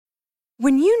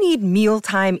When you need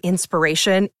mealtime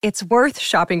inspiration, it's worth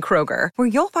shopping Kroger, where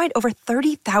you'll find over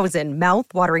 30,000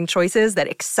 mouth-watering choices that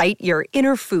excite your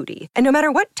inner foodie. And no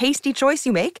matter what tasty choice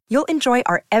you make, you'll enjoy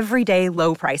our everyday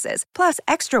low prices, plus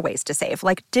extra ways to save,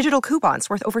 like digital coupons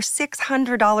worth over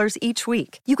 $600 each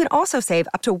week. You can also save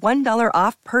up to $1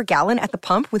 off per gallon at the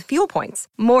pump with fuel points.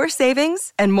 More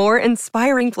savings and more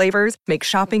inspiring flavors make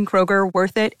shopping Kroger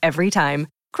worth it every time.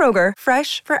 Kroger,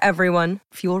 fresh for everyone.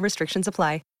 Fuel restrictions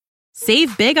apply.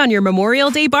 Save big on your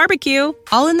Memorial Day barbecue,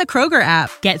 all in the Kroger app.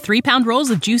 Get 3-pound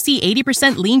rolls of juicy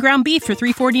 80% lean ground beef for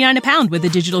 $3.49 a pound with a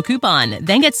digital coupon.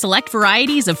 Then get select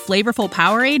varieties of flavorful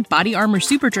Powerade, Body Armor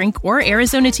Super Drink, or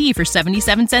Arizona tea for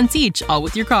 77 cents each, all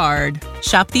with your card.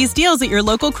 Shop these deals at your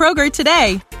local Kroger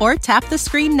today, or tap the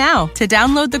screen now to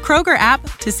download the Kroger app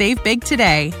to save big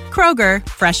today. Kroger,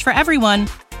 fresh for everyone.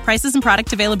 Prices and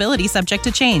product availability subject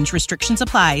to change. Restrictions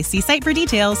apply. See site for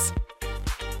details.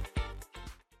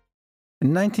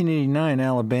 In 1989,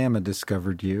 Alabama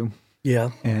discovered you.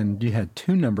 Yeah. And you had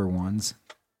 2 number ones.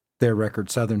 Their record,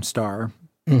 Southern Star,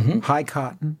 High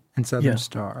Cotton and Southern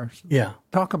Star. Yeah.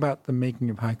 Talk about the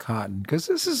making of High Cotton, because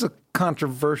this is a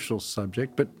controversial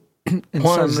subject, but in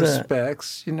Why some is that?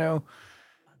 respects, you know,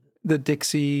 the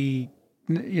Dixie,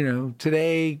 you know,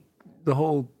 today, the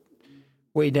whole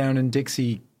way down in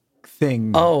Dixie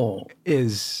thing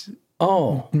is...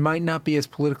 might not be as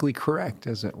politically correct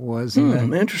as it was.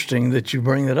 Interesting that you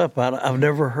bring that up. I've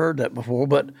never heard that before,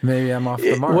 but maybe I'm off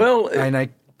the mark. And I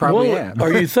probably am.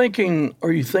 Are you thinking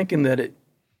that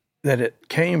it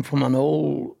came from an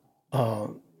old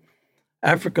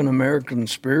African American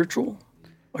spiritual?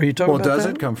 Are you talking about that? Well, does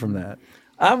it come from that?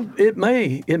 It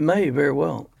may very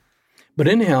well. But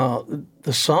anyhow,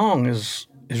 the song is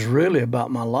really about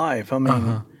my life. I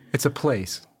mean, it's a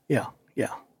place. Yeah.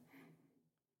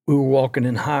 We were walking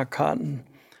in High Cotton.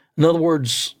 In other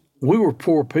words, we were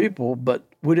poor people, but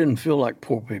we didn't feel like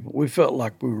poor people. We felt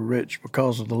like we were rich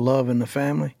because of the love in the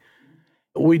family.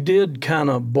 We did kind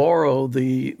of borrow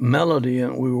the melody,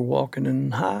 and we were walking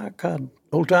in High Cotton.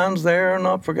 Old times there are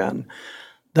not forgotten.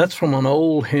 That's from an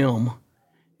old hymn,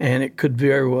 and it could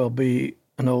very well be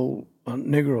an old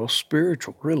Negro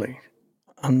spiritual, really.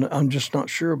 I'm just not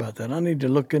sure about that. I need to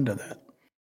look into that.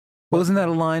 Well, isn't that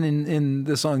a line in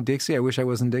the song Dixie? I wish I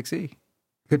wasn't Dixie.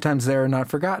 Good times there are not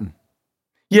forgotten.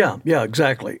 Yeah,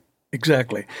 exactly.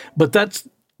 But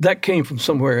that came from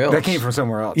somewhere else. That came from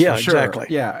somewhere else. Yeah, for sure. exactly.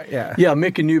 Yeah.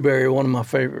 Mickey Newberry, one of my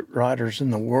favorite writers in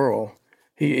the world,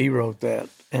 he wrote that,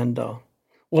 and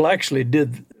actually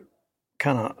did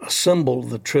kind of assemble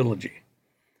the trilogy.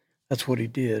 That's what he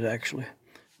did, actually.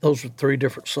 Those were 3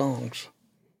 different songs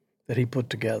that he put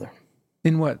together.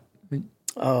 In what?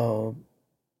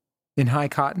 In High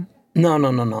Cotton?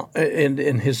 No.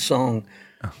 In his song,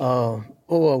 I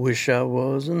wish I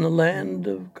was in the land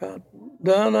of cotton.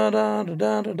 Da, da, da, da,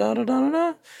 da, da, da, da,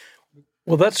 da.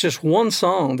 Well, that's just one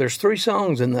song. There's 3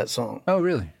 songs in that song. Oh,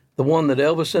 really? The one that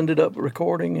Elvis ended up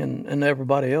recording and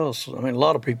everybody else. I mean, a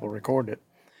lot of people recorded it.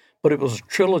 But it was a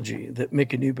trilogy that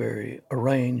Mickey Newberry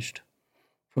arranged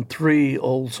from 3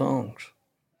 old songs.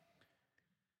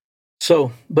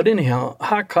 So, but anyhow,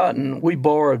 High Cotton, we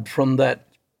borrowed from that,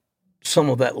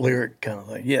 some of that lyric kind of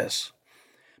thing, yes.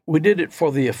 We did it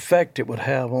for the effect it would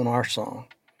have on our song.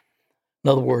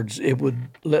 In other words, it would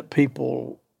let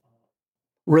people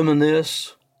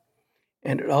reminisce,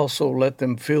 and it also let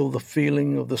them feel the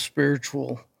feeling of the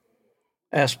spiritual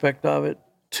aspect of it.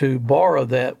 To borrow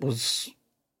that was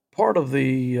part of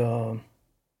the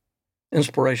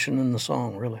inspiration in the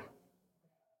song, really.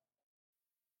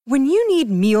 When you need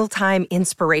mealtime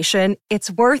inspiration,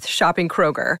 it's worth shopping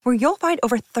Kroger, where you'll find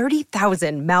over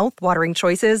 30,000 mouth-watering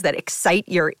choices that excite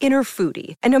your inner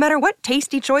foodie. And no matter what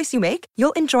tasty choice you make,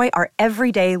 you'll enjoy our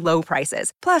everyday low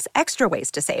prices, plus extra ways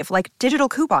to save, like digital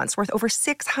coupons worth over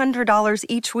 $600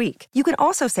 each week. You can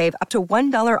also save up to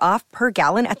 $1 off per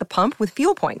gallon at the pump with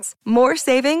fuel points. More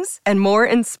savings and more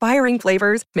inspiring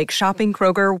flavors make shopping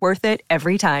Kroger worth it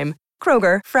every time.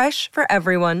 Kroger, fresh for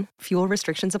everyone. Fuel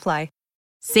restrictions apply.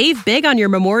 Save big on your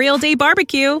Memorial Day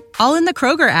barbecue, all in the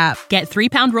Kroger app. Get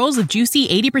 3-pound rolls of juicy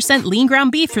 80% lean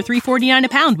ground beef for $3.49 a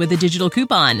pound with a digital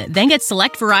coupon. Then get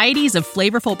select varieties of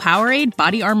flavorful Powerade,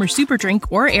 Body Armor Super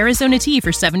Drink, or Arizona tea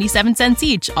for 77 cents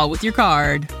each, all with your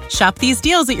card. Shop these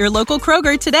deals at your local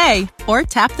Kroger today, or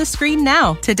tap the screen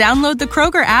now to download the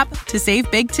Kroger app to save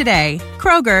big today.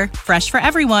 Kroger, fresh for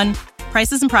everyone.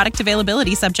 Prices and product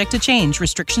availability subject to change.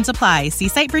 Restrictions apply. See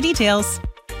site for details.